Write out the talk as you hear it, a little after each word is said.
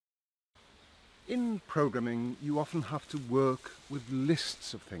In programming, you often have to work with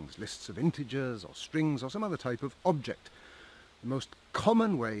lists of things, lists of integers or strings or some other type of object. The most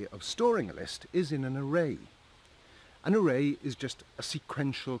common way of storing a list is in an array. An array is just a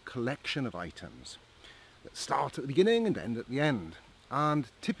sequential collection of items that start at the beginning and end at the end. And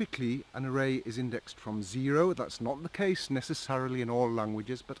typically an array is indexed from 0. That's not the case necessarily in all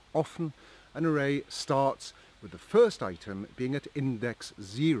languages, but often an array starts with the first item being at index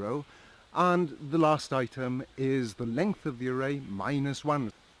 0, and the last item is the length of the array minus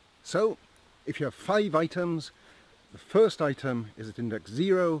 1. So if you have 5 items, the first item is at index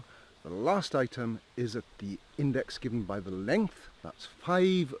 0, the last item is at the index given by the length, that's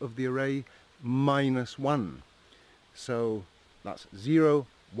 5 of the array, minus 1. So that's 0,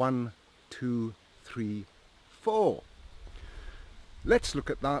 1, 2, 3, 4. Let's look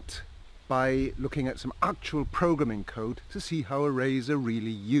at that by looking at some actual programming code to see how arrays are really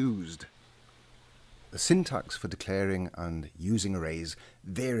used. The syntax for declaring and using arrays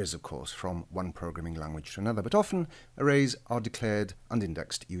varies, of course, from one programming language to another, but often arrays are declared and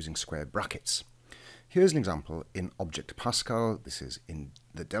indexed using square brackets. Here's an example in Object Pascal. This is in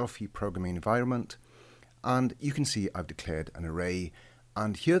the Delphi programming environment, and you can see I've declared an array,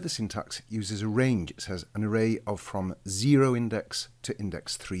 and here the syntax uses a range. It says an array of from 0 index to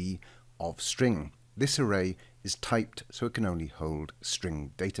index 3 of string. This array is typed so it can only hold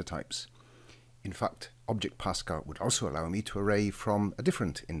string data types. In fact, Object Pascal would also allow me to array from a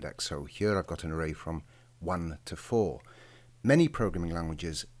different index. So here I've got an array from 1 to 4. Many programming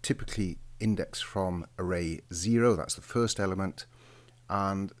languages typically index from array 0, that's the first element.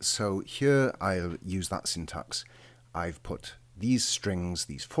 And so here I'll use that syntax. I've put these strings,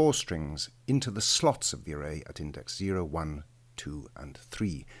 these 4 strings, into the slots of the array at index 0, 1, 2, and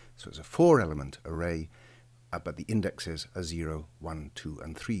 3. So it's a 4-element array, but the indexes are 0, 1, 2,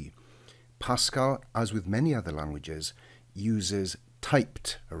 and 3. Pascal, as with many other languages, uses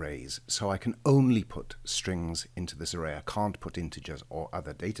typed arrays, so I can only put strings into this array. I can't put integers or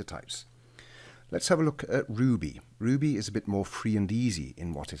other data types. Let's have a look at Ruby. Ruby is a bit more free and easy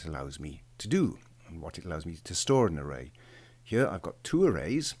in what it allows me to do and what it allows me to store in an array. Here I've got 2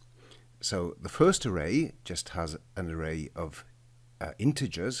 arrays. So the first array just has an array of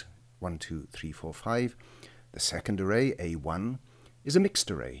integers, 1, 2, 3, 4, 5. The second array, A1, is a mixed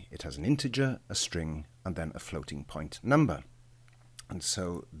array. It has an integer, a string, and then a floating point number. And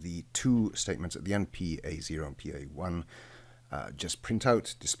so the 2 statements at the end, PA0 and PA1, just print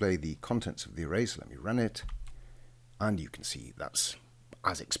out, display the contents of the array. So let me run it. And you can see that's,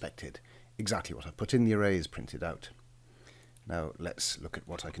 as expected, exactly what I put in the array is printed out. Now let's look at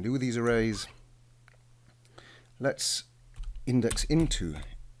what I can do with these arrays. Let's index into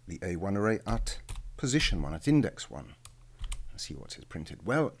the A1 array at position 1, at index 1. See what is printed.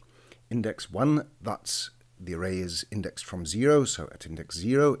 Well, index 1, that's the array is indexed from 0, so at index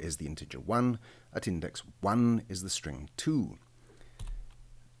 0 is the integer 1, at index 1 is the string 2.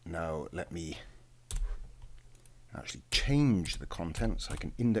 Now let me actually change the content so I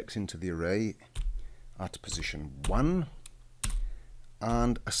can index into the array at position 1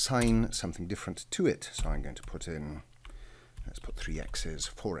 and assign something different to it. So I'm going to put in, let's put 3 x's,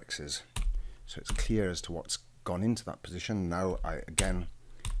 4 x's, so it's clear as to what's gone into that position. Now I again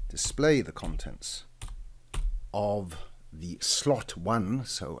display the contents of the slot 1,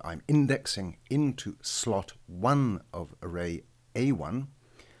 so I'm indexing into slot 1 of array A1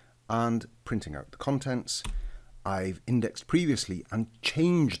 and printing out the contents. I've indexed previously and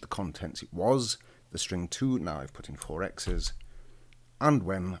changed the contents. It was the string 2, now I've put in 4 x's, and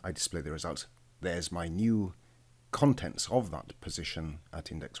when I display the results, there's my new contents of that position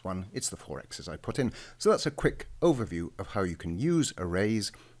at index 1. It's the 4 x's I put in. So that's a quick overview of how you can use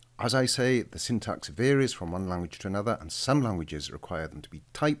arrays. As I say, the syntax varies from one language to another, and some languages require them to be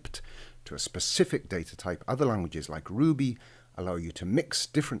typed to a specific data type. Other languages like Ruby allow you to mix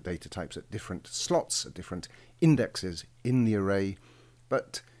different data types at different slots, at different indexes in the array.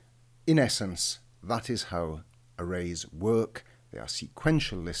 But in essence, that is how arrays work. They are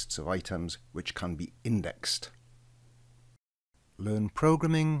sequential lists of items which can be indexed. Learn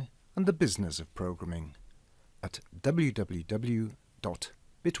programming and the business of programming at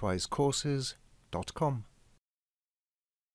www.bitwisecourses.com.